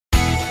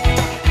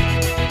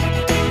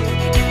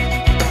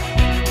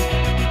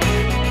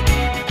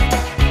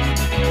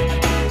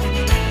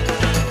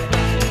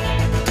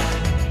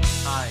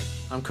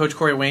Coach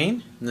Corey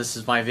Wayne, and this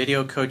is my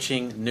video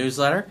coaching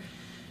newsletter.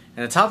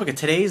 And the topic of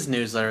today's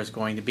newsletter is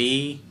going to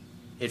be,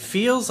 it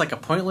feels like a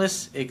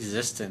pointless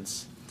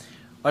existence.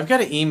 Well, I've got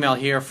an email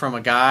here from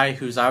a guy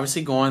who's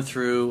obviously going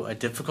through a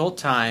difficult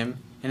time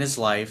in his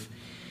life.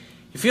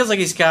 He feels like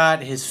he's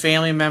got his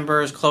family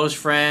members, close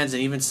friends,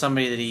 and even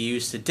somebody that he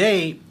used to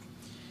date.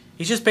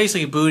 He's just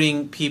basically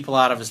booting people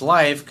out of his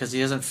life because he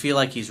doesn't feel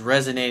like he's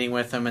resonating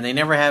with them, and they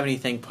never have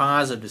anything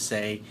positive to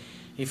say.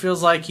 He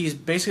feels like he's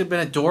basically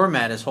been a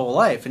doormat his whole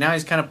life, and now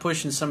he's kind of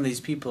pushing some of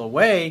these people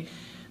away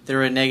that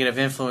are a negative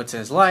influence in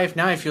his life.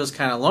 Now he feels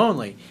kind of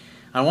lonely.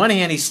 On one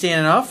hand, he's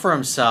standing up for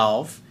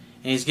himself,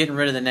 and he's getting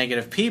rid of the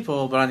negative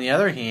people, but on the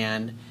other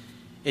hand,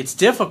 it's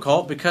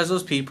difficult because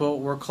those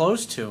people were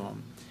close to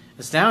him.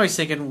 So now he's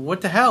thinking,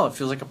 what the hell? It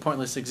feels like a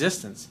pointless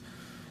existence.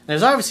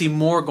 There's obviously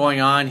more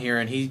going on here,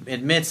 and he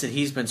admits that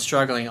he's been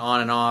struggling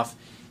on and off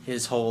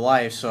his whole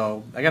life.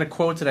 So I got a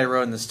quote that I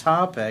wrote in this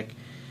topic,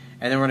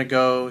 and then we're going to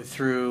go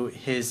through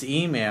his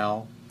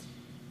email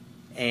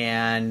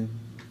and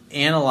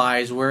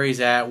analyze where he's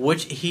at,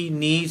 which he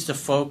needs to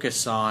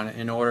focus on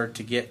in order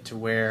to get to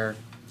where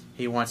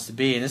he wants to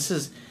be. And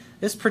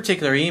this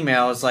particular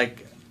email is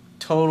like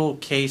total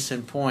case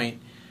in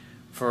point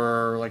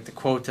for like the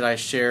quote that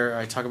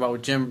I talk about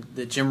with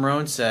Jim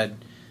Rohn said.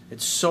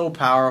 It's so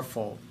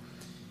powerful.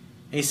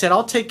 And he said,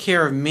 I'll take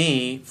care of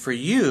me for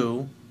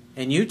you,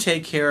 and you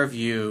take care of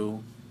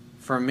you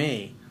for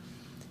me.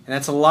 And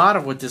that's a lot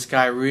of what this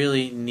guy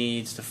really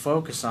needs to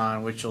focus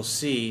on, which you'll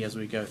see as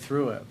we go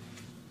through it.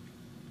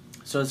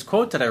 So this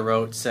quote that I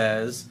wrote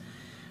says,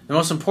 the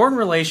most important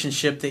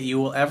relationship that you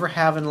will ever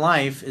have in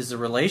life is the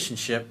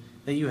relationship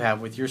that you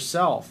have with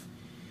yourself.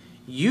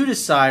 You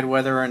decide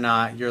whether or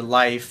not your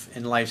life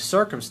and life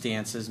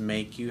circumstances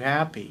make you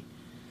happy.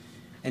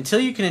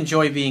 Until you can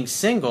enjoy being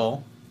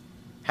single,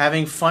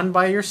 having fun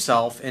by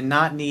yourself, and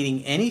not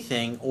needing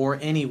anything or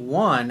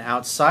anyone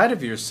outside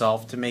of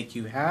yourself to make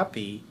you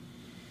happy,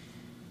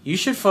 you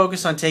should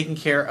focus on taking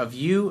care of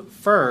you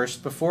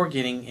first before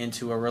getting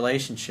into a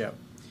relationship.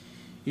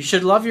 You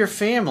should love your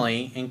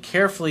family and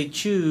carefully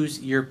choose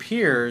your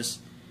peers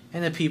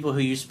and the people who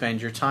you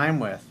spend your time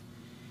with.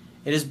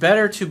 It is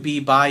better to be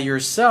by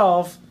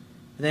yourself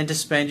than to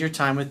spend your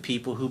time with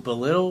people who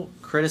belittle,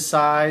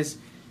 criticize,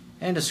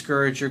 and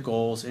discourage your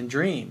goals and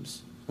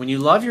dreams. When you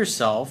love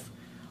yourself,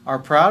 are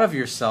proud of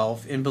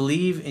yourself, and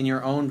believe in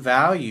your own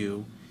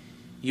value,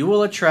 you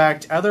will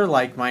attract other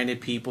like-minded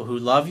people who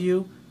love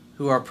you,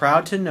 who are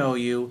proud to know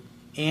you,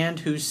 and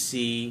who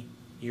see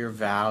your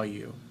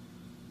value.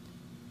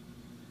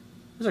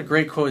 There's a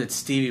great quote that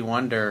Stevie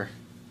Wonder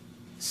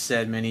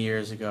said many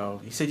years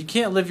ago. He said, you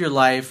can't live your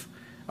life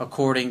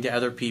according to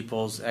other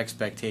people's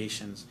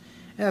expectations.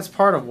 And that's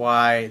part of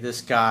why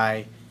this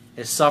guy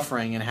is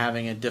suffering and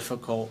having a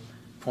difficult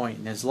point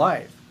in his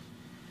life.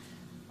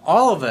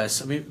 All of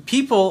us,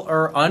 people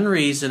are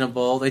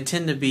unreasonable. They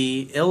tend to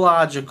be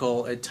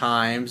illogical at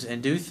times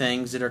and do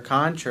things that are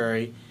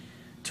contrary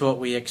to what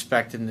we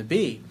expect them to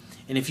be.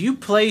 And if you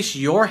place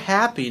your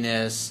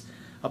happiness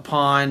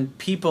upon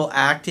people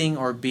acting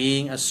or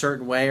being a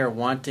certain way or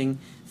wanting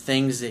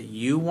things that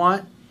you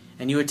want,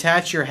 and you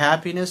attach your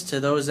happiness to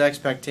those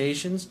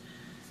expectations,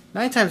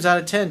 9 times out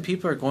of 10,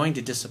 people are going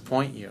to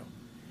disappoint you.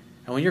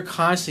 And when you're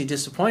constantly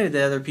disappointed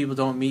that other people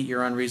don't meet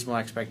your unreasonable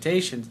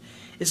expectations,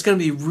 it's going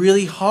to be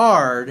really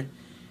hard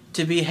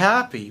to be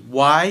happy.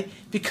 Why?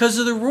 Because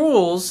of the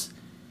rules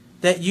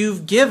that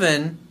you've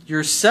given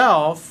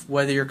yourself,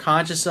 whether you're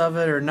conscious of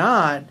it or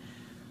not,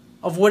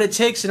 of what it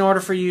takes in order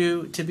for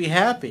you to be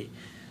happy.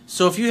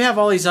 So if you have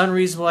all these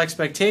unreasonable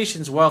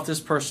expectations, well, if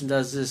this person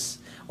does this,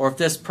 or if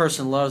this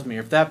person loves me, or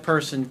if that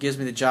person gives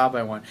me the job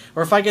I want,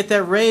 or if I get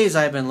that raise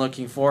I've been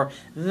looking for,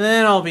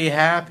 then I'll be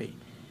happy.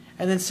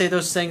 And then say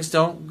those things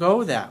don't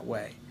go that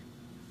way.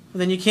 Well,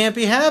 then you can't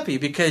be happy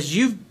because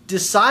you've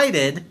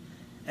decided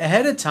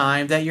ahead of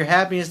time that your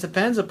happiness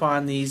depends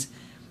upon these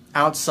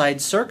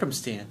outside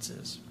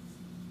circumstances.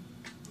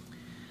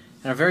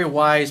 And a very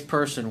wise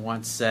person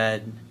once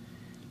said,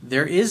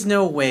 there is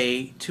no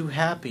way to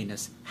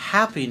happiness.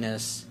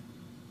 Happiness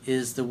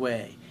is the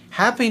way.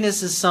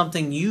 Happiness is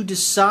something you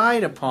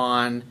decide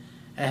upon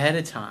ahead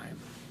of time.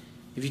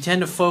 If you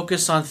tend to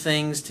focus on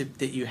things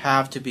that you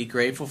have to be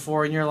grateful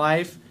for in your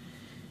life,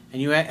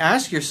 and you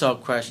ask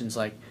yourself questions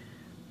like,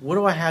 what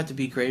do I have to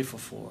be grateful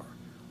for?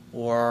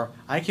 Or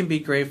I can be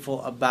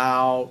grateful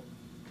about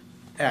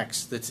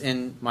X that's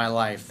in my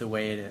life the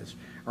way it is.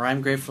 Or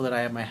I'm grateful that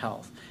I have my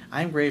health.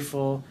 I'm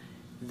grateful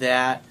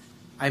that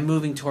I'm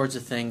moving towards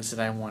the things that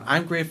I want.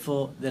 I'm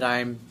grateful that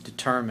I'm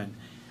determined.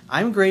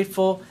 I'm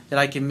grateful that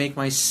I can make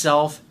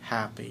myself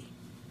happy.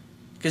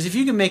 Because if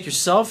you can make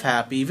yourself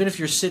happy, even if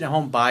you're sitting at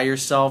home by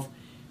yourself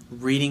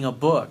reading a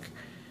book,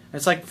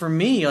 it's like for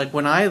me, like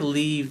when I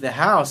leave the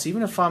house,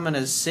 even if I'm in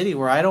a city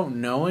where I don't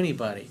know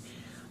anybody,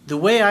 the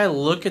way I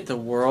look at the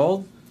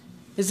world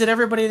is that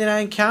everybody that I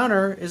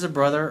encounter is a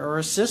brother or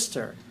a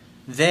sister.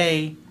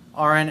 They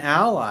are an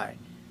ally.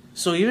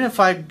 So even if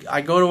I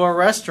go to a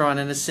restaurant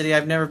in a city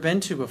I've never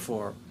been to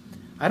before,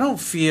 I don't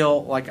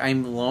feel like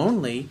I'm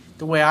lonely.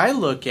 The way I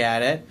look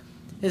at it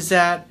is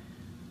that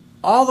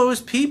all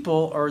those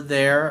people are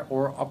there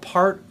or a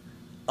part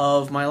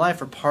of my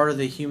life or part of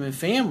the human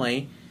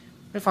family.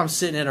 If I'm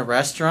sitting in a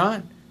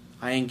restaurant,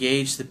 I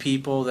engage the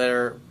people that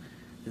are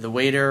the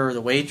waiter or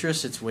the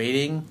waitress that's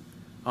waiting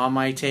on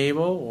my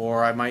table,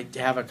 or I might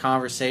have a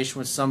conversation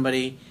with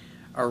somebody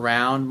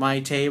around my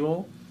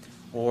table,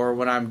 or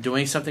when I'm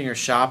doing something or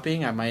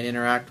shopping, I might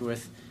interact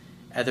with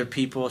other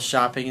people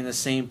shopping in the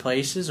same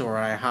places, or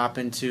I hop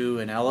into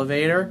an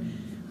elevator.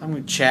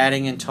 I'm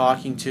chatting and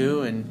talking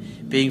to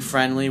and being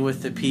friendly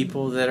with the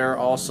people that are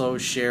also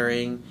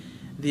sharing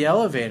the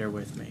elevator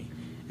with me.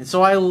 And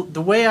so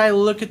the way I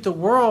look at the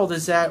world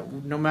is that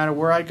no matter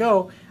where I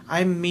go,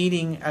 I'm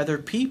meeting other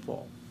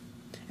people.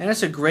 And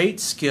that's a great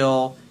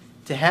skill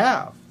to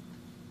have.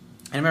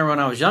 I remember when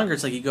I was younger,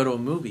 it's like you go to a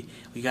movie.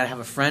 You got to have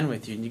a friend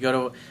with you. And you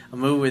go to a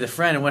movie with a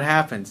friend, and what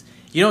happens?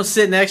 You don't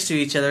sit next to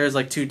each other as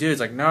like two dudes.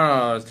 Like,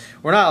 no,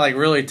 we're not like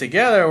really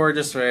together. We're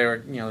just,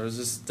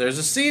 there's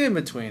a seat in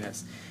between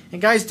us.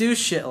 And guys do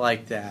shit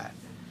like that.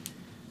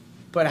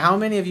 But how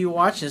many of you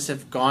watching this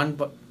have gone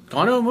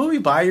to a movie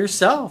by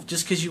yourself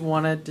just because you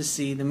wanted to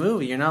see the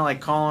movie? You're not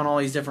like calling all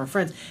these different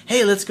friends.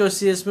 Hey, let's go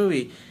see this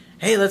movie.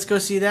 Hey, let's go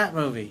see that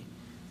movie.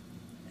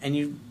 And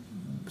you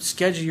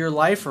schedule your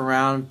life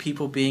around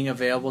people being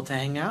available to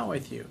hang out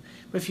with you.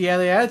 But if you have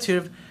the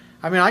attitude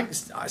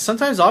of,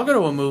 sometimes I'll go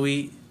to a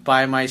movie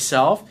by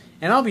myself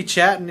and I'll be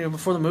chatting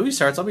before the movie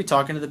starts. I'll be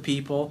talking to the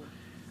people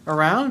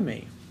around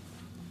me.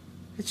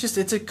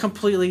 It's a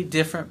completely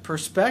different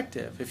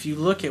perspective. If you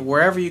look at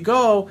wherever you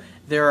go,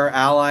 there are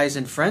allies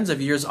and friends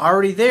of yours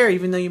already there,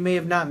 even though you may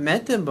have not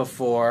met them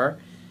before.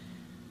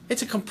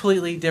 It's a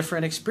completely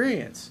different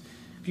experience.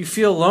 If you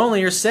feel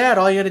lonely or sad,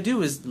 all you got to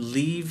do is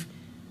leave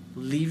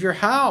your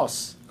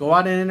house. Go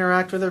out and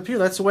interact with other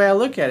people. That's the way I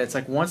look at it. It's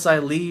like once I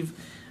leave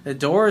the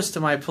doors to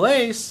my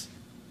place,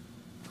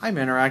 I'm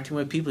interacting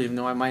with people even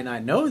though I might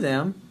not know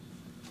them.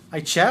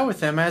 I chat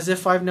with them as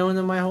if I've known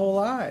them my whole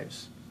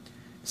lives.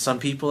 Some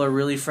people are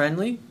really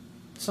friendly.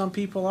 Some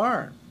people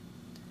aren't.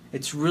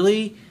 It's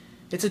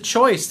a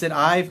choice that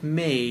I've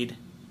made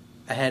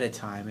ahead of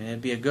time. And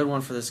it'd be a good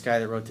one for this guy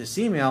that wrote this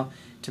email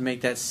to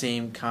make that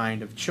same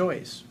kind of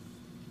choice.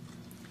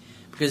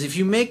 Because if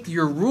you make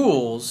your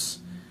rules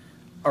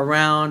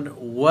around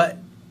what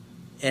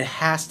it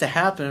has to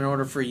happen in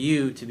order for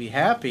you to be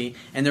happy,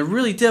 and they're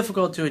really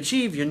difficult to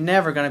achieve, you're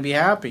never going to be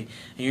happy.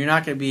 And you're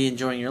not going to be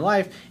enjoying your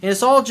life. And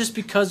it's all just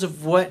because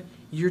of what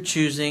you're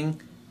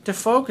choosing to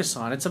focus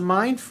on. It's a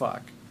mind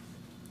fuck.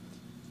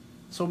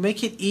 So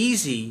make it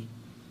easy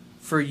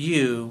for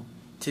you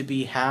to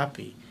be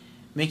happy.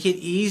 Make it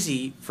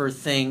easy for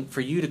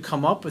you to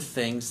come up with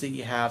things that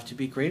you have to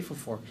be grateful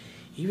for.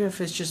 Even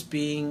if it's just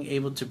being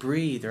able to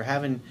breathe or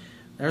having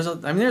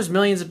there's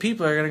millions of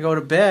people that are going to go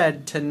to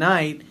bed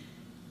tonight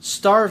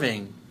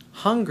starving,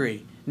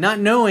 hungry, not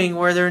knowing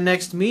where their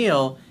next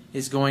meal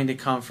is going to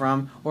come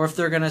from or if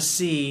they're going to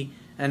see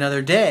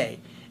another day.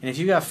 And if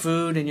you got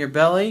food in your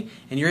belly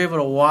and you're able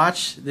to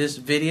watch this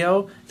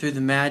video through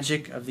the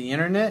magic of the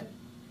internet,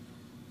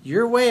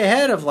 you're way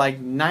ahead of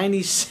like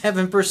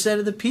 97%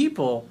 of the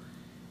people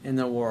in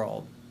the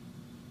world.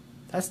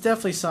 That's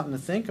definitely something to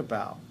think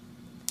about.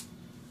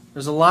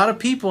 There's a lot of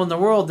people in the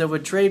world that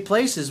would trade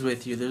places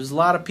with you. There's a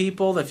lot of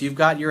people that if you've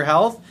got your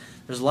health,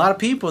 there's a lot of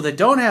people that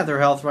don't have their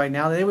health right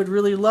now. They would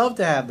really love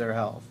to have their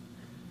health.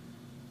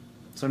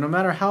 So no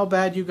matter how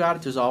bad you got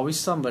it, there's always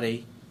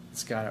somebody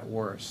that's got it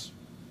worse.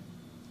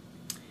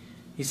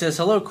 He says,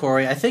 hello,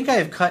 Corey. I think I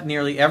have cut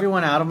nearly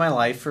everyone out of my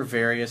life for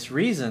various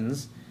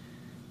reasons,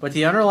 but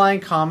the underlying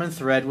common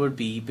thread would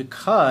be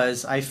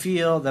because I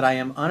feel that I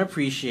am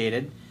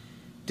unappreciated,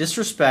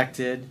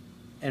 disrespected,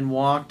 and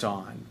walked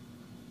on.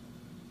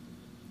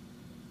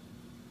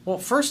 Well,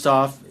 first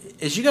off,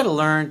 is you got to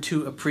learn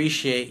to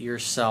appreciate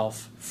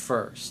yourself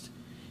first.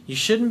 You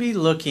shouldn't be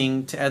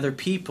looking to other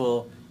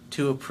people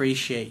to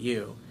appreciate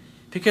you.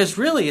 Because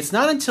really, it's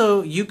not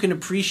until you can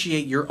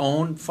appreciate your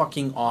own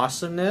fucking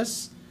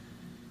awesomeness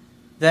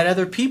that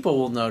other people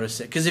will notice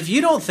it. Because if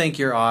you don't think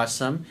you're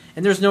awesome,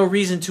 and there's no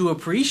reason to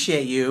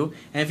appreciate you,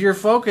 and if you're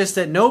focused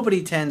that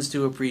nobody tends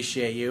to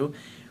appreciate you,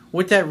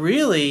 what that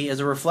really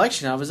is a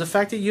reflection of is the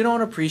fact that you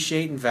don't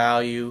appreciate and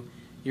value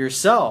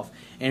yourself.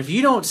 And if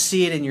you don't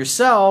see it in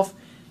yourself,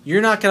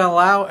 you're not going to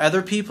allow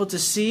other people to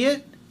see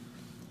it,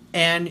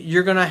 and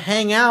you're going to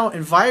hang out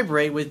and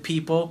vibrate with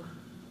people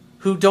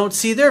who don't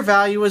see their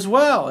value as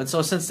well. And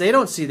so since they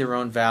don't see their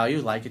own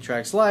value, like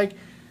attracts like,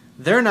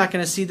 they're not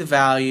going to see the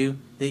value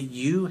that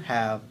you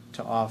have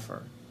to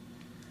offer.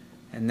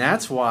 And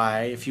that's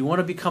why if you want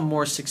to become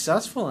more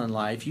successful in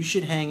life, you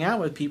should hang out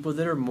with people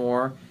that are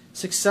more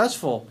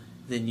successful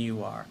than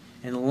you are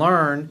and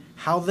learn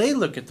how they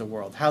look at the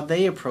world, how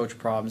they approach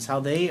problems, how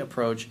they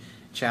approach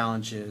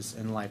challenges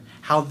in life,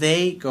 how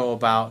they go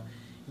about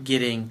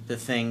getting the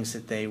things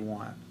that they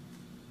want.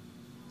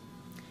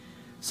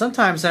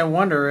 Sometimes I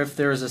wonder if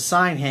there is a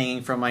sign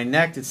hanging from my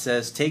neck that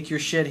says, take your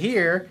shit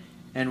here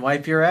and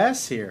wipe your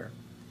ass here.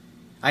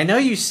 I know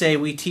you say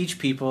we teach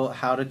people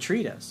how to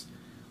treat us.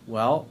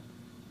 Well,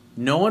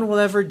 no one will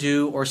ever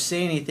do or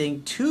say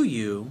anything to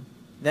you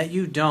that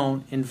you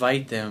don't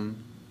invite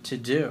them to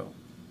do.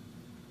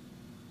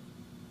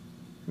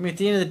 I mean, at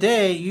the end of the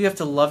day, you have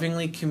to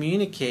lovingly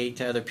communicate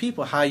to other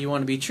people how you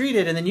want to be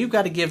treated, and then you've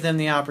got to give them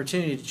the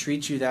opportunity to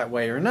treat you that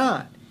way or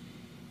not.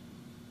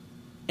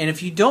 And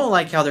if you don't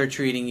like how they're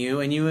treating you,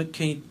 and you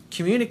can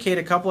communicate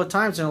a couple of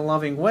times in a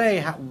loving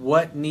way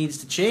what needs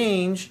to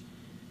change,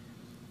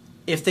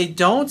 if they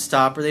don't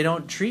stop or they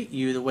don't treat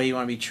you the way you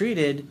want to be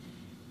treated,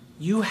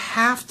 you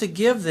have to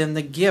give them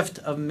the gift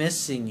of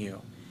missing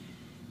you.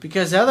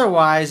 Because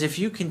otherwise, if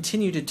you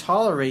continue to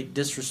tolerate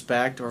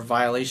disrespect or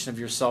violation of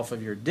yourself,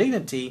 of your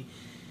dignity,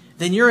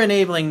 then you're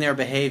enabling their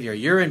behavior.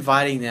 You're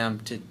inviting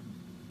them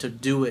to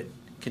do it,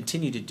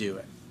 continue to do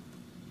it.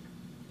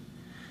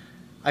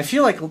 I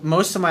feel like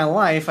most of my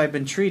life I've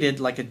been treated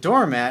like a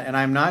doormat, and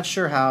I'm not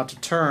sure how to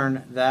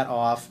turn that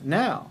off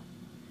now,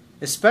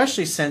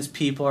 especially since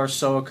people are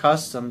so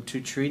accustomed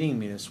to treating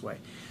me this way.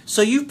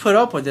 So you've put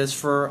up with this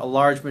for a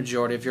large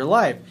majority of your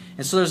life.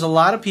 And so there's a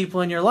lot of people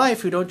in your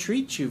life who don't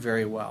treat you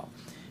very well.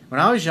 When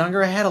I was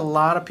younger, I had a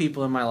lot of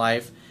people in my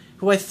life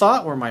who I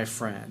thought were my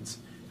friends,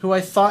 who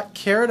I thought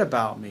cared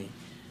about me.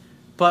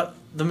 But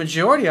the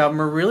majority of them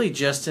were really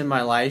just in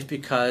my life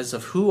because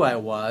of who I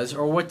was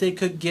or what they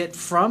could get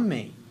from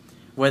me,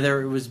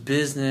 whether it was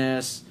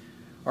business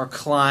or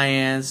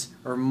clients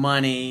or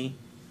money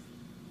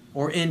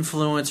or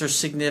influence or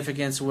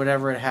significance,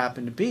 whatever it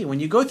happened to be. When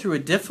you go through a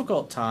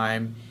difficult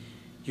time,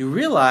 you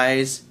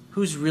realize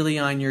who's really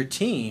on your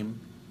team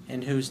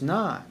and who's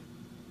not.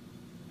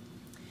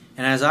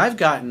 And as I've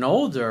gotten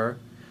older,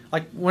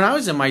 like when I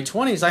was in my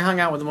 20s, I hung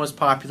out with the most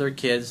popular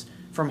kids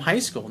from high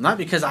school. Not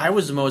because I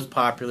was the most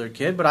popular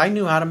kid, but I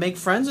knew how to make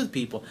friends with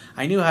people.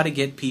 I knew how to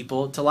get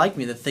people to like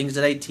me, the things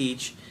that I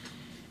teach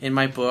in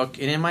my book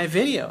and in my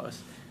videos.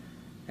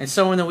 And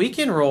so when the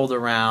weekend rolled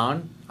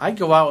around, I'd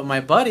go out with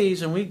my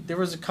buddies, and there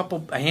was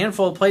a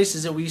handful of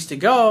places that we used to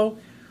go,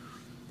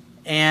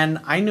 and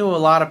I knew a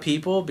lot of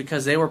people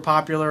because they were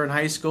popular in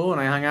high school,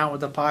 and I hung out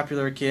with the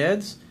popular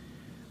kids.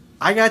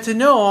 I got to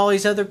know all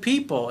these other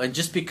people, and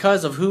just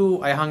because of who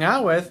I hung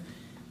out with,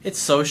 it's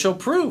social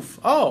proof.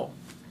 Oh.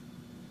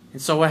 And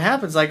so what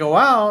happens, I go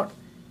out,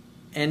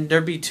 and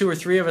there'd be 2 or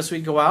 3 of us,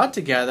 we'd go out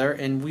together,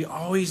 and we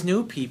always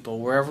knew people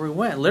wherever we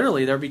went.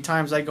 Literally, there'd be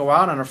times I'd go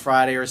out on a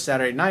Friday or a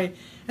Saturday night,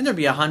 and there'd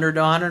be 100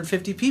 to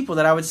 150 people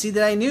that I would see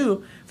that I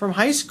knew from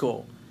high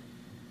school.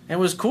 And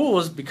what was cool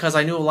was because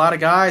I knew a lot of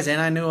guys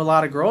and I knew a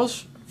lot of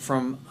girls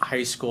from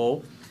high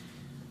school.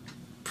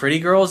 Pretty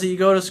girls that you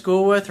go to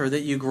school with or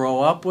that you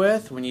grow up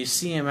with, when you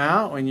see them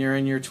out when you're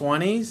in your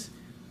 20s,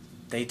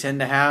 they tend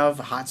to have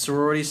hot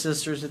sorority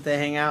sisters that they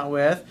hang out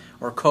with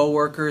or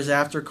co-workers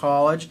after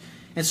college.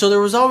 And so there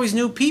was always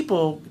new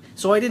people,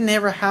 so I didn't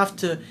ever have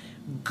to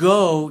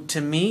go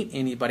to meet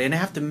anybody. I didn't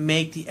have to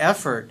make the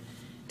effort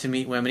to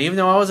meet women. Even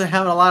though I wasn't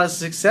having a lot of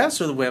success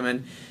with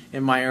women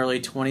in my early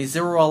 20s,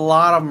 there were a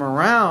lot of them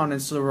around,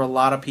 and so there were a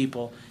lot of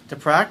people to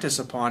practice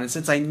upon. And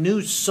since I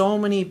knew so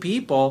many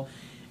people,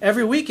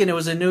 every weekend it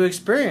was a new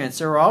experience.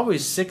 There were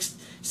always 6,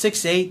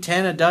 8,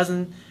 10, a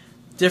dozen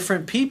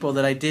different people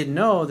that I didn't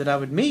know that I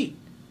would meet.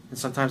 And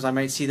sometimes I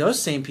might see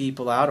those same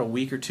people out a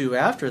week or 2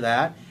 after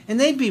that, and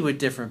they'd be with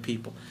different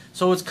people.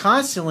 So it's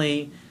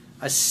constantly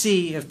a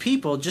sea of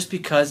people just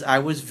because I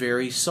was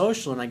very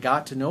social and I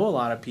got to know a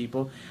lot of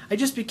people. I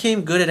just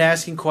became good at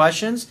asking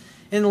questions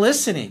and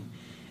listening.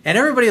 And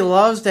everybody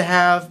loves to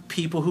have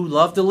people who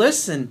love to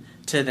listen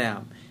to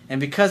them. And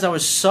because I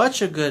was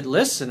such a good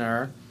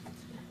listener,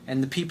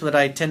 and the people that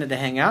I tended to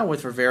hang out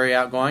with were very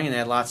outgoing and they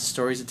had lots of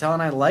stories to tell,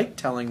 and I liked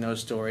telling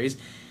those stories,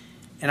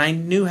 and I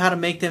knew how to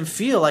make them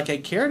feel like I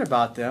cared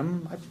about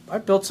them, I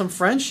built some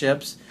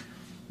friendships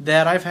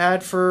that I've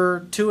had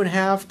for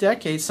 2.5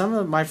 decades. Some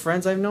of my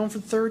friends I've known for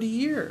 30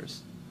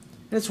 years.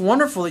 And it's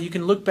wonderful that you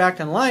can look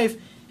back on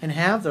life and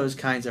have those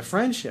kinds of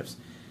friendships.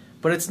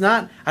 But it's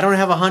not, I don't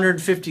have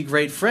 150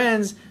 great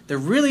friends. The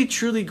really,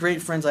 truly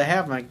great friends I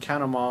have, and I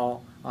count them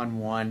all on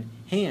one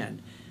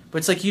hand. But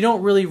it's like you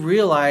don't really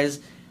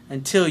realize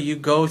until you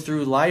go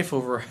through life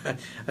over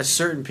a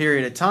certain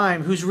period of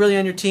time who's really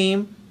on your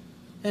team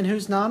and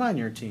who's not on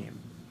your team.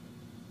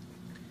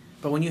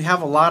 But when you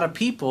have a lot of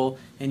people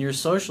in your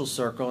social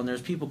circle and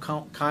there's people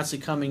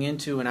constantly coming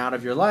into and out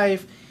of your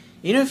life,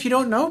 even if you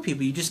don't know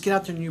people, you just get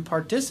out there and you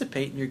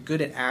participate and you're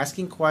good at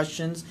asking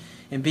questions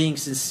and being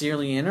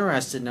sincerely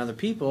interested in other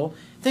people,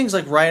 things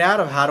like Write Out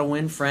of How to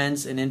Win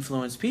Friends and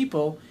Influence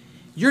People,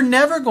 you're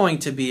never going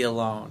to be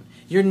alone.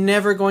 You're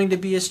never going to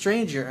be a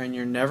stranger, and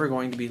you're never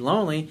going to be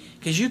lonely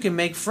because you can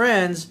make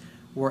friends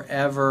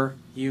wherever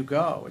you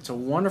go. It's a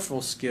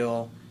wonderful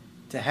skill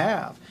to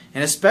have.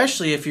 And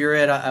especially if you're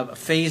at a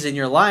phase in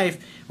your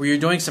life where you're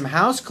doing some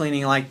house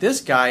cleaning like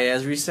this guy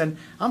is, where you said,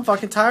 I'm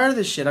fucking tired of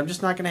this shit. I'm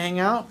just not going to hang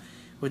out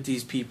with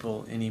these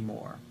people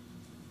anymore.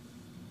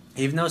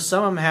 Even though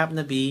some of them happen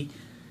to be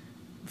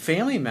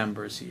family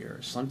members here.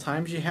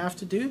 Sometimes you have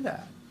to do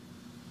that.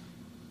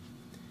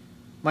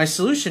 My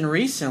solution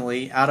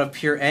recently, out of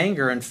pure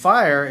anger and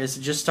fire, is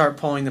to just start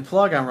pulling the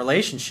plug on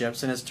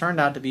relationships, and it's turned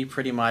out to be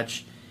pretty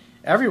much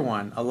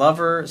everyone. A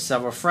lover,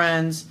 several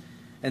friends,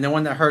 And the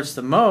one that hurts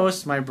the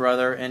most, my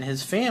brother and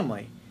his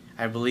family.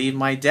 I believe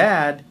my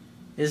dad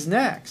is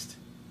next.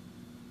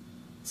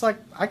 It's like,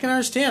 I can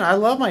understand. I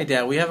love my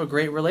dad. We have a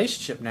great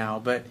relationship now,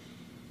 but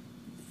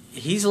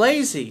he's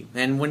lazy.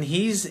 And when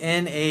he's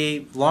in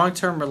a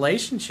long-term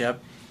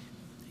relationship,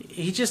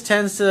 he just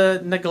tends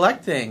to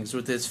neglect things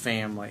with his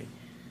family.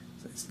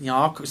 You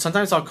know,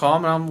 sometimes I'll call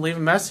him and I'll leave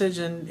a message,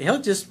 and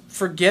he'll just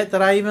forget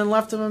that I even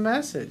left him a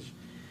message.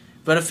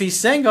 But if he's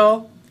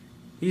single,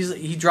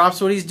 he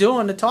drops what he's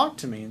doing to talk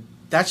to me.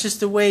 That's just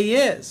the way he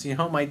is. You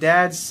know, my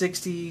dad's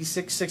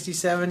 66,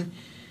 67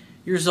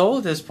 years old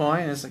at this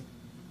point, and it's like,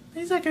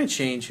 he's not going to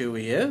change who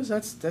he is.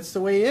 That's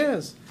the way he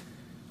is.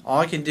 All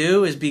I can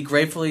do is be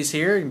grateful he's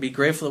here and be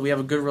grateful that we have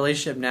a good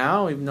relationship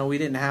now, even though we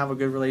didn't have a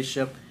good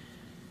relationship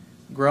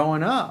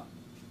growing up.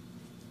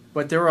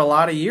 But there were a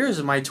lot of years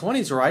in my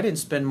 20s where I didn't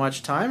spend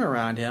much time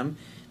around him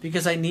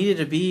because I needed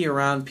to be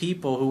around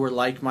people who were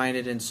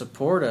like-minded and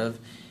supportive,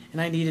 and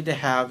I needed to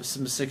have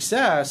some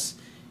success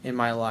in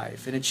my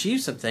life and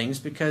achieve some things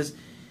because,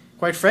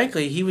 quite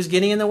frankly, he was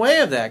getting in the way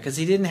of that because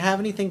he didn't have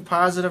anything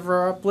positive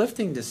or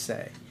uplifting to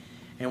say.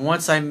 And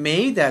once I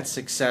made that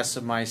success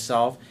of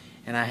myself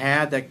and I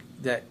had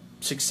that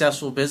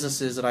successful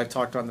businesses that I've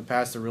talked about in the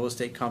past, the real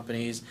estate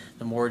companies,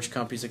 the mortgage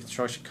companies, the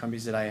construction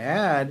companies that I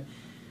had,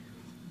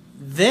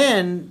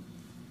 then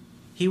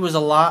he was a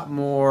lot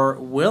more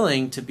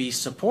willing to be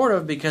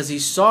supportive because he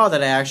saw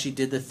that I actually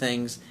did the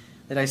things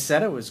that I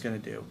said I was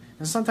going to do.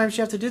 And sometimes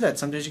you have to do that.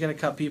 Sometimes you're going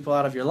to cut people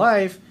out of your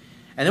life.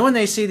 And then when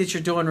they see that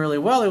you're doing really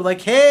well, they're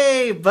like,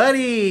 hey,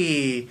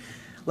 buddy,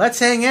 let's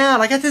hang out.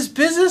 I got this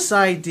business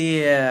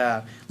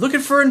idea.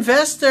 Looking for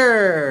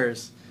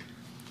investors.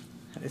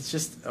 It's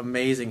just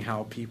amazing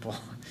how people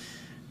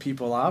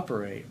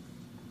operate.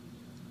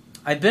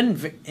 I've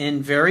been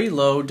in very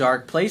low,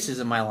 dark places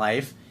in my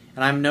life,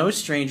 and I'm no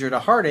stranger to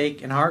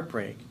heartache and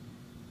heartbreak.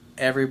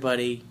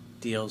 Everybody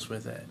deals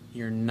with it.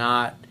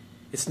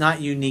 It's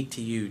not unique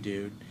to you,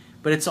 dude.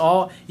 But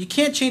you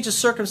can't change the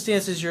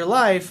circumstances of your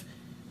life,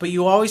 but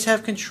you always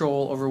have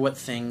control over what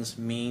things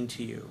mean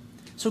to you.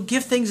 So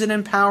give things an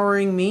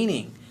empowering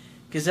meaning.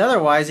 Because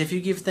otherwise, if you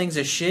give things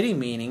a shitty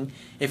meaning,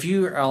 if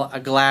you're a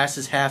glass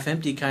is half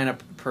empty kind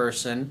of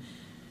person,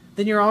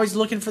 then you're always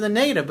looking for the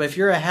negative. But if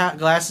you're a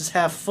glass is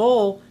half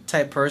full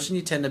type person,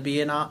 you tend to be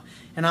an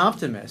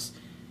optimist.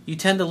 You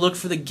tend to look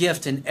for the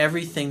gift in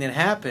everything that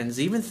happens,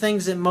 even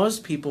things that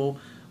most people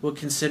would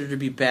consider to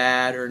be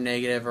bad or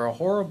negative or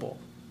horrible.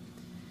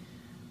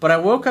 But I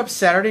woke up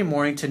Saturday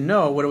morning to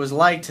know what it was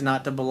like to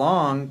not to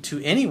belong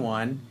to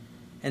anyone,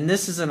 and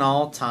this is an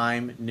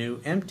all-time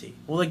new empty.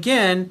 Well,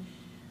 again,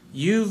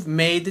 you've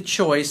made the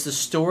choice. The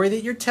story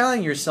that you're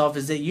telling yourself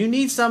is that you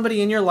need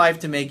somebody in your life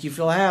to make you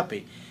feel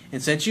happy.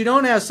 And since you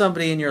don't have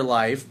somebody in your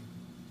life,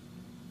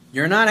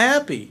 you're not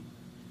happy.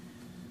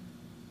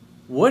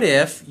 What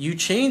if you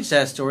change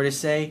that story to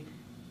say,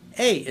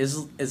 hey,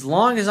 as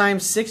long as I'm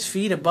 6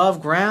 feet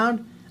above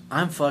ground,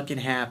 I'm fucking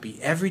happy.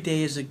 Every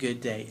day is a good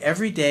day.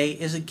 Every day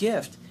is a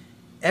gift.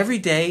 Every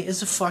day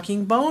is a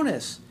fucking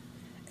bonus.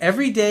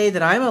 Every day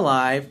that I'm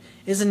alive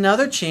is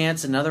another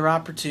chance, another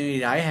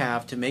opportunity I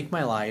have to make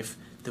my life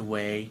the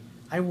way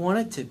I want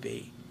it to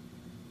be.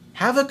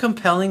 Have a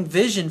compelling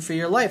vision for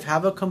your life.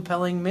 Have a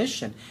compelling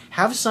mission.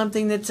 Have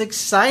something that's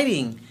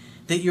exciting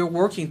that you're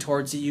working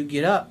towards, that you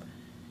get up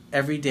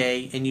every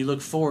day and you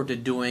look forward to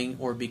doing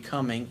or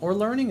becoming or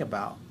learning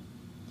about.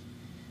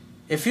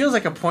 It feels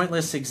like a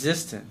pointless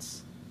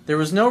existence. There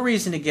was no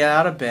reason to get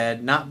out of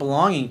bed not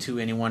belonging to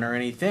anyone or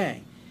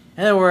anything.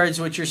 In other words,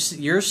 what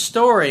your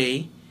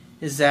story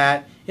is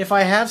that if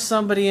I have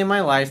somebody in my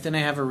life, then I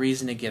have a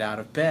reason to get out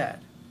of bed.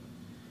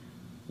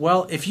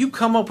 Well, if you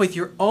come up with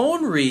your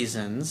own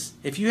reasons,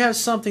 if you have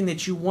something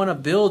that you want to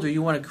build or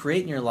you want to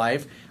create in your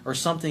life, or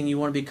something you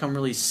want to become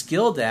really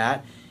skilled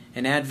at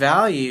and add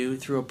value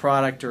through a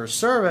product or a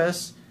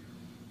service,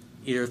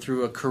 either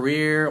through a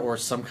career or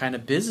some kind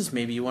of business,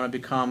 maybe you want to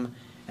become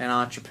an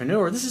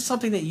entrepreneur, this is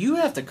something that you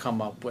have to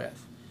come up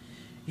with.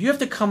 You have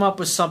to come up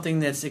with something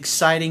that's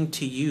exciting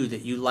to you,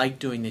 that you like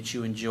doing, that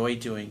you enjoy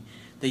doing,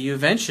 that you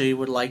eventually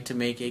would like to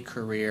make a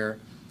career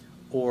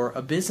or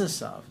a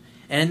business of.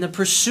 And in the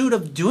pursuit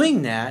of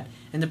doing that,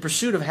 in the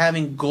pursuit of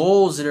having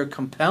goals that are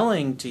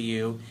compelling to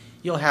you,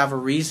 you'll have a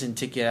reason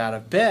to get out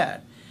of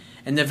bed.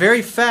 And the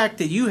very fact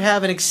that you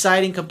have an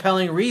exciting,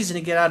 compelling reason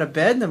to get out of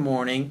bed in the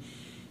morning,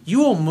 you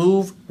will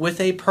move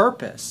with a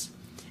purpose.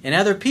 And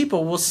other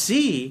people will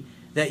see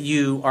that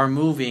you are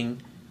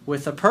moving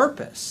with a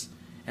purpose.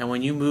 And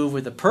when you move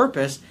with a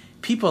purpose,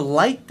 people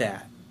like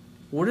that.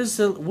 What is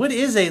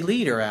a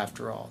leader,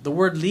 after all? The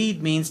word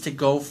lead means to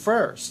go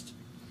first.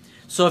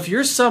 So if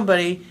you're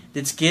somebody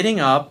that's getting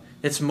up,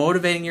 that's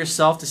motivating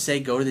yourself to say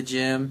go to the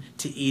gym,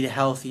 to eat a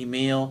healthy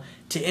meal,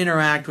 to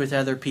interact with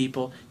other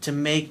people, to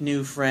make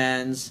new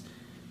friends,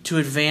 to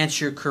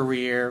advance your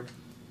career,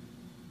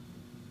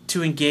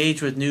 to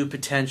engage with new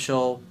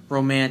potential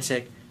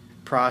romantic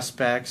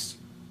prospects.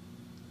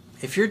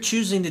 If you're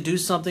choosing to do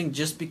something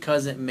just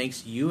because it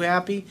makes you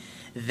happy,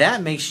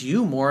 that makes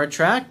you more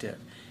attractive.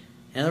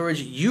 In other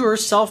words, you're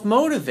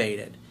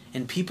self-motivated.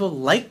 And people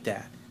like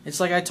that. It's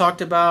like I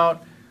talked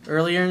about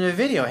earlier in the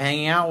video,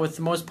 hanging out with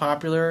the most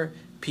popular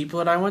people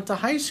that I went to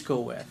high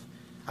school with.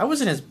 I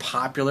wasn't as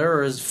popular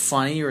or as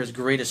funny or as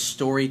great a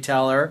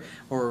storyteller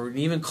or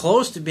even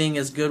close to being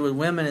as good with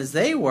women as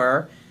they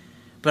were,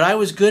 but I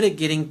was good at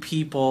getting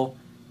people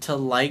to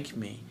like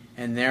me,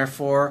 and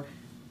therefore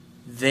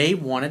they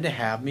wanted to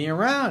have me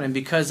around. And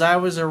because I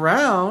was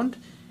around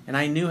and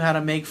I knew how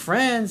to make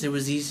friends, it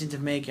was easy to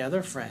make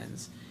other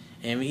friends.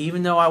 And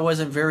even though I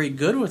wasn't very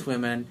good with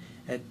women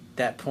at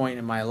that point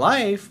in my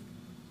life,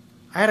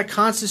 I had a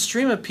constant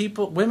stream of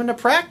women to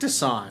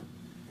practice on.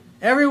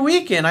 Every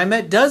weekend I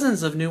met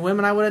dozens of new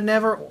women I would have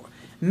never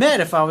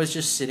met if I was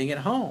just sitting at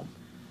home.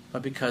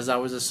 But because I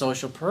was a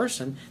social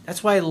person,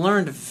 that's why I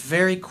learned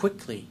very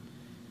quickly.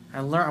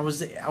 I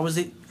was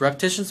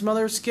repetition's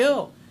mother of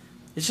skill.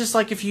 It's just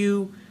like if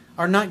you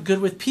are not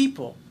good with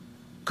people,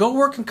 go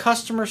work in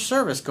customer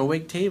service, go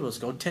wait tables,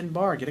 go tend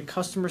bar, get a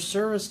customer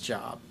service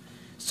job.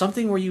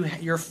 Something where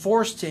you're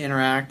forced to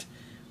interact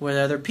with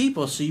other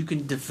people so you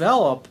can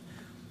develop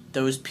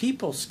those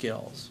people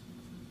skills.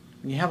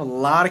 When you have a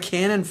lot of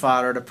cannon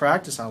fodder to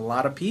practice on a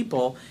lot of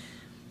people,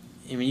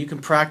 I mean, you can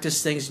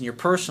practice things in your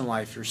personal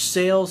life, your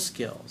sales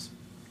skills,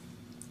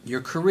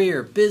 your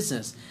career,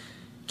 business,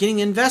 getting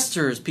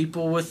investors,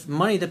 people with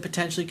money that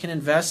potentially can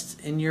invest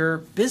in your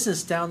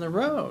business down the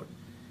road.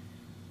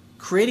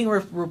 Creating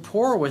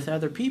rapport with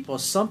other people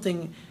is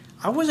something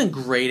I wasn't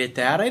great at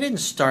that. I didn't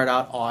start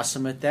out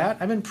awesome at that.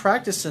 I've been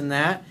practicing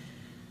that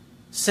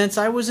since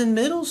I was in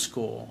middle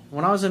school.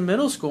 When I was in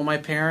middle school, my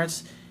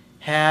parents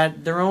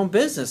had their own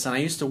business, and I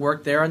used to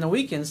work there on the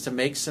weekends to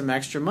make some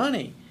extra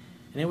money.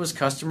 And it was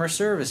customer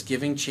service,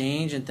 giving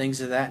change and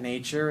things of that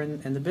nature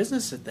in the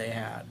business that they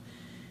had.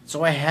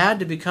 So I had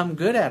to become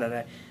good at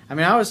it. I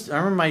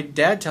remember my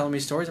dad telling me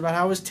stories about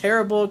how I was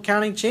terrible at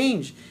counting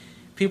change.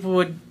 People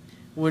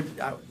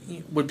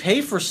would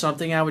pay for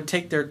something, I would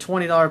take their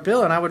 $20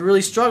 bill, and I would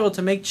really struggle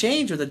to make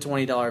change with a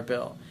 $20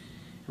 bill.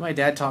 And my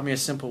dad taught me a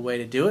simple way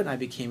to do it, and I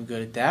became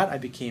good at that. I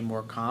became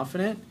more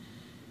confident.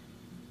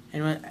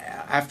 And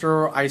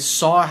after I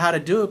saw how to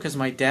do it, because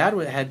my dad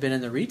had been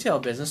in the retail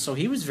business, so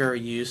he was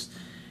very used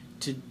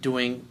to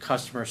doing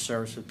customer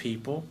service with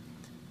people,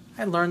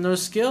 I learned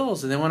those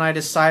skills. And then when I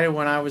decided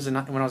when I was in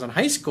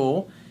high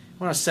school,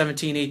 when I was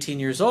 17, 18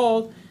 years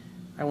old,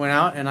 I went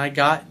out and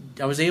I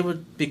was able,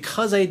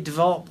 because I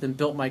developed and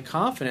built my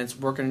confidence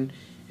working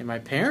in my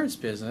parents'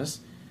 business,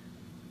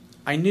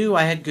 I knew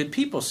I had good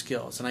people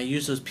skills, and I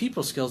used those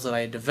people skills that I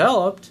had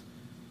developed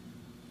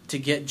to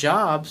get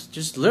jobs,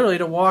 just literally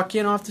to walk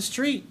in off the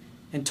street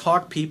and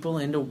talk people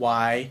into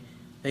why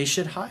they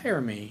should hire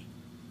me.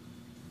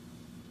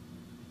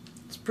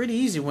 It's pretty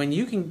easy when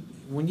you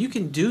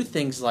can do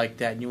things like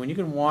that, and when you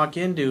can walk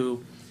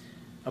into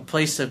a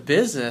place of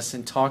business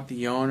and talk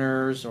the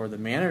owners or the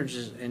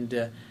managers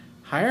into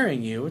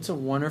hiring you. It's a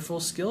wonderful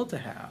skill to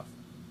have.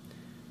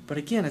 But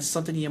again, it's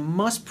something you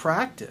must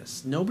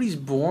practice. Nobody's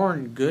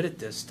born good at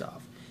this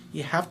stuff.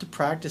 You have to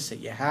practice it.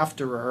 You have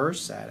to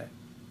rehearse at it.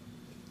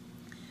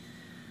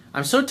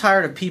 I'm so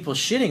tired of people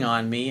shitting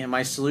on me, and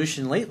my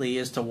solution lately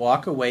is to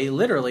walk away,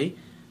 literally,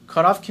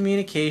 cut off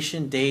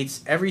communication,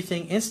 dates,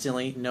 everything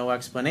instantly, no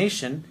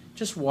explanation,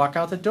 just walk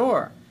out the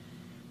door.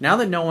 Now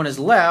that no one has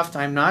left,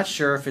 I'm not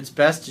sure if it's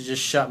best to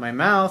just shut my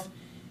mouth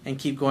and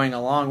keep going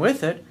along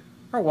with it,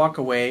 or walk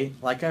away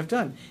like I've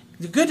done.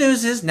 The good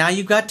news is now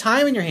you've got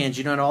time in your hands.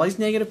 You don't have all these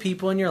negative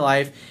people in your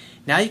life.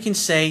 Now you can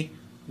say,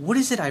 what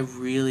is it I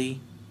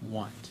really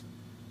want?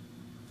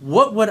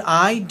 What would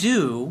I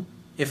do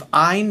if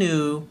I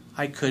knew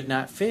I could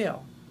not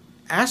fail?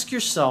 Ask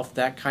yourself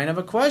that kind of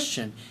a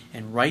question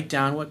and write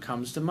down what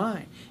comes to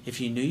mind.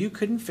 If you knew you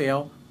couldn't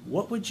fail,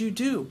 what would you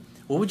do?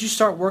 What would you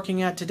start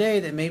working at today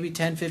that maybe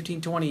 10,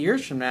 15, 20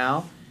 years from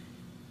now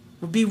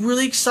would be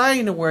really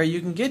exciting to where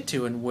you can get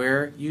to and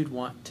where you'd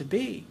want to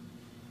be?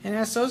 And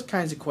ask those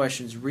kinds of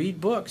questions. Read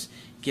books.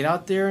 Get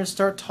out there and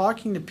start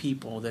talking to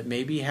people that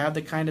maybe have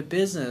the kind of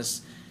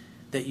business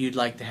that you'd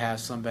like to have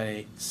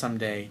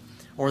someday.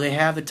 Or they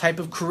have the type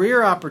of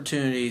career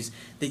opportunities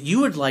that you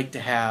would like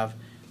to have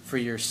for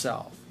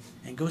yourself.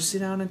 And go sit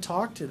down and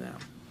talk to them.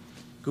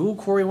 Google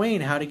Corey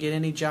Wayne, how to get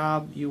any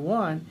job you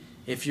want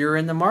if you're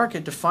in the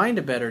market to find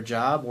a better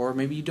job, or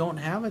maybe you don't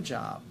have a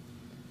job.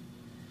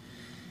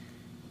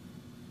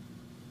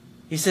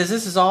 He says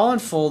this is all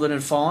unfolded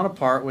and fallen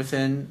apart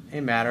within a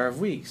matter of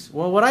weeks.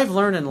 Well, what I've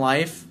learned in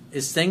life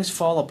is things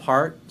fall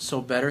apart so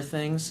better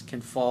things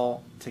can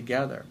fall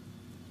together.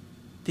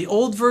 The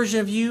old version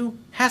of you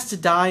has to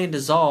die and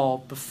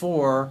dissolve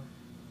before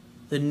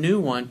the new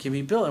one can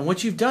be built. And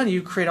what you've done,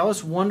 you create all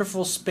this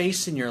wonderful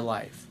space in your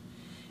life.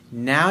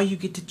 Now you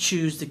get to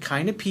choose the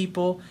kind of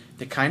people,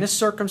 the kind of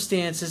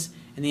circumstances,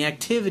 and the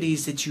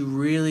activities that you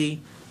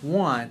really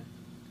want.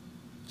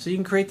 So you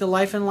can create the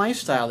life and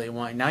lifestyle that you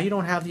want. Now you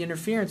don't have the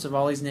interference of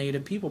all these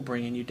negative people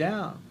bringing you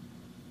down.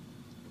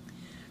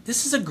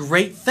 This is a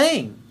great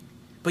thing.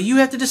 But you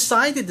have to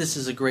decide that this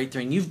is a great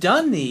thing. You've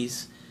done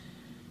these.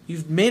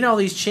 You've made all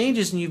these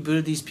changes and you've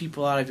booted these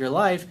people out of your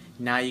life.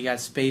 Now you got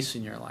space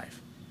in your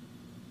life.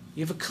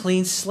 You have a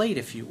clean slate,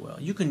 if you will.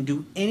 You can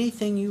do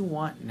anything you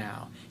want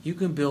now. You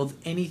can build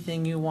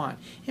anything you want.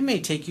 It may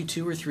take you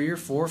 2 or 3 or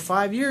 4 or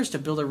 5 years to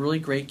build a really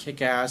great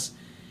kick-ass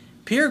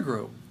peer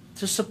group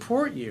to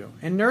support you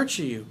and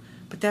nurture you.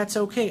 But that's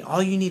okay.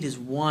 All you need is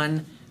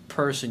one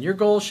person. Your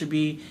goal should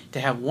be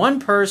to have one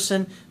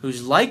person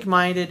who's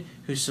like-minded,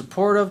 who's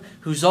supportive,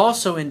 who's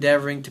also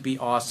endeavoring to be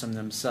awesome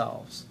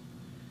themselves.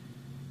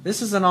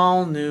 This is an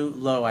all-new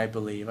low, I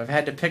believe. I've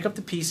had to pick up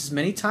the pieces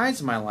many times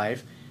in my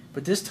life,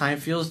 but this time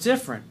feels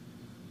different.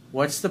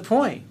 What's the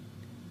point?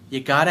 You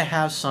got to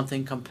have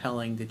something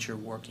compelling that you're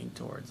working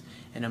towards,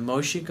 an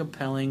emotionally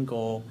compelling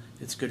goal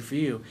that's good for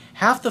you.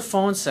 Half the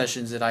phone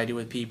sessions that I do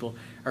with people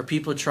are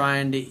people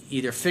trying to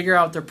either figure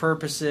out their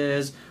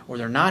purposes, or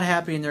they're not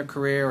happy in their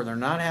career, or they're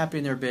not happy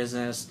in their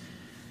business,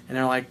 and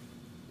they're like,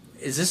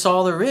 is this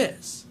all there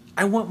is?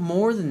 I want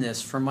more than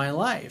this for my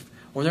life.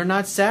 Or they're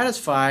not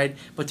satisfied,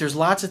 but there's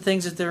lots of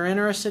things that they're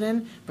interested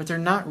in, but they're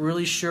not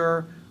really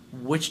sure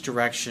which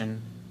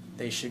direction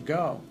they should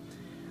go.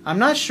 I'm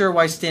not sure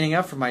why standing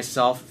up for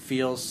myself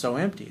feels so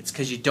empty. It's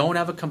because you don't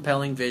have a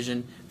compelling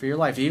vision for your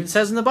life. It even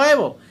says in the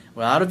Bible,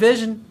 without a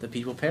vision, the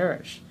people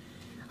perish.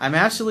 I'm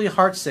absolutely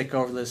heartsick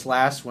over this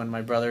last one,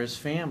 my brother's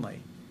family.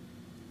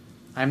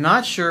 I'm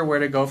not sure where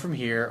to go from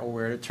here or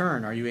where to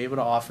turn. Are you able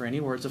to offer any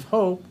words of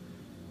hope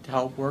to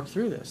help work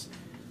through this?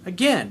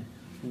 Again,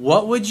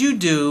 what would you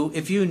do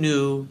if you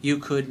knew you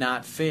could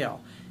not fail?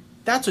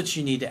 That's what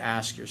you need to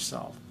ask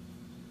yourself.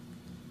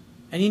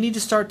 And you need to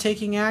start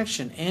taking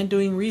action and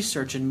doing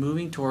research and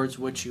moving towards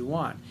what you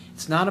want.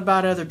 It's not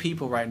about other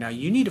people right now.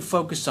 You need to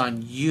focus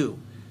on you.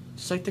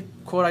 Just like the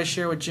quote I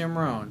share with Jim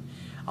Rohn.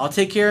 I'll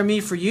take care of me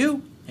for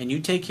you, and you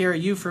take care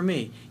of you for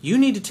me. You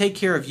need to take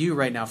care of you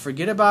right now.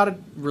 Forget about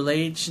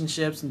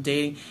relationships and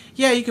dating.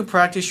 Yeah, you can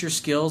practice your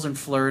skills in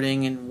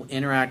flirting and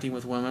interacting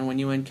with women when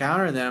you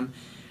encounter them.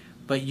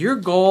 But your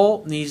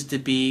goal needs to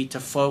be to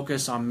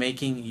focus on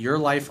making your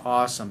life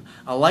awesome.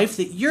 A life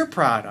that you're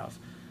proud of.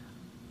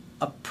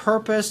 A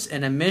purpose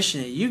and a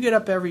mission that you get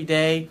up every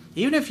day,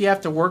 even if you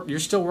have to work, you're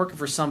still working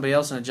for somebody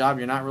else in a job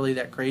you're not really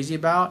that crazy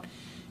about.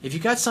 If you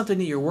got something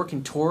that you're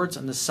working towards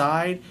on the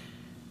side,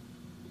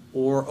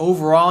 or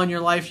overall in your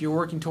life you're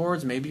working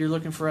towards, maybe you're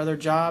looking for other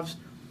jobs,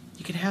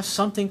 you can have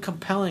something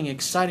compelling,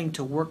 exciting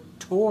to work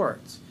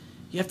towards.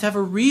 You have to have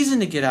a reason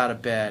to get out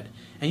of bed,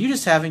 and you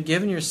just haven't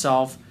given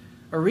yourself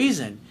a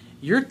reason.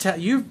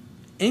 You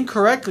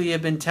incorrectly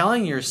have been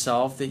telling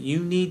yourself that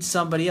you need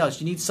somebody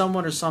else. You need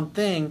someone or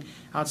something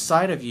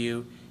outside of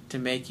you to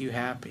make you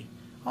happy.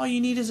 All you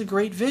need is a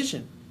great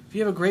vision. If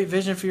you have a great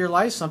vision for your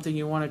life, something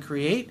you want to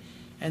create,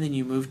 and then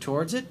you move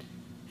towards it,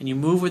 and you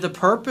move with a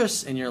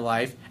purpose in your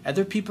life,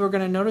 other people are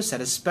going to notice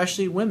that,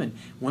 especially women.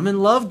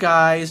 Women love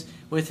guys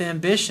with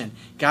ambition,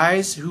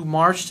 guys who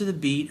march to the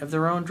beat of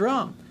their own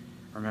drum.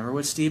 Remember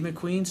what Steve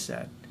McQueen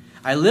said.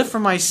 I live for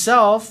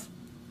myself,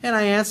 and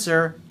I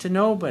answer to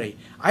nobody.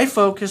 I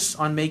focus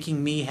on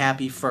making me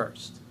happy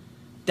first.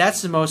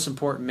 That's the most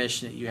important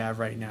mission that you have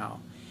right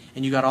now.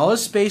 And you got all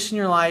this space in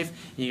your life,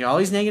 and you got all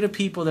these negative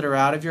people that are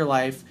out of your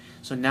life,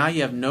 so now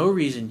you have no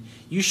reason.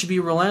 You should be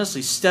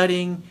relentlessly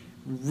studying,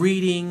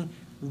 reading,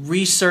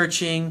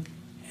 researching,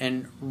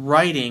 and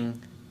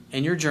writing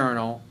in your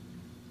journal,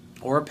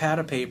 or a pad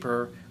of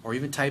paper, or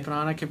even typing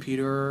on a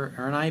computer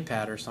or an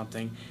iPad or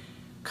something,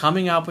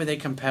 coming up with a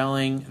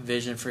compelling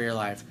vision for your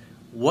life.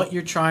 What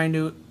you're trying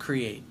to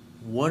create.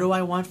 What do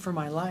I want for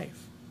my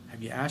life?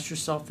 Have you asked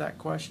yourself that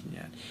question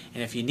yet?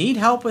 And if you need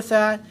help with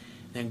that,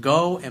 then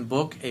go and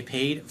book a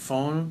paid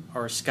phone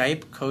or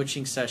Skype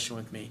coaching session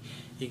with me.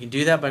 You can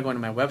do that by going to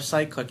my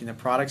website, clicking the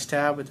products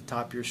tab at the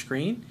top of your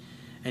screen,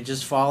 and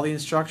just follow the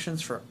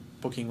instructions for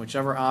booking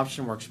whichever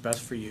option works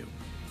best for you.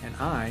 And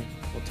I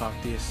will talk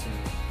to you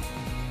soon.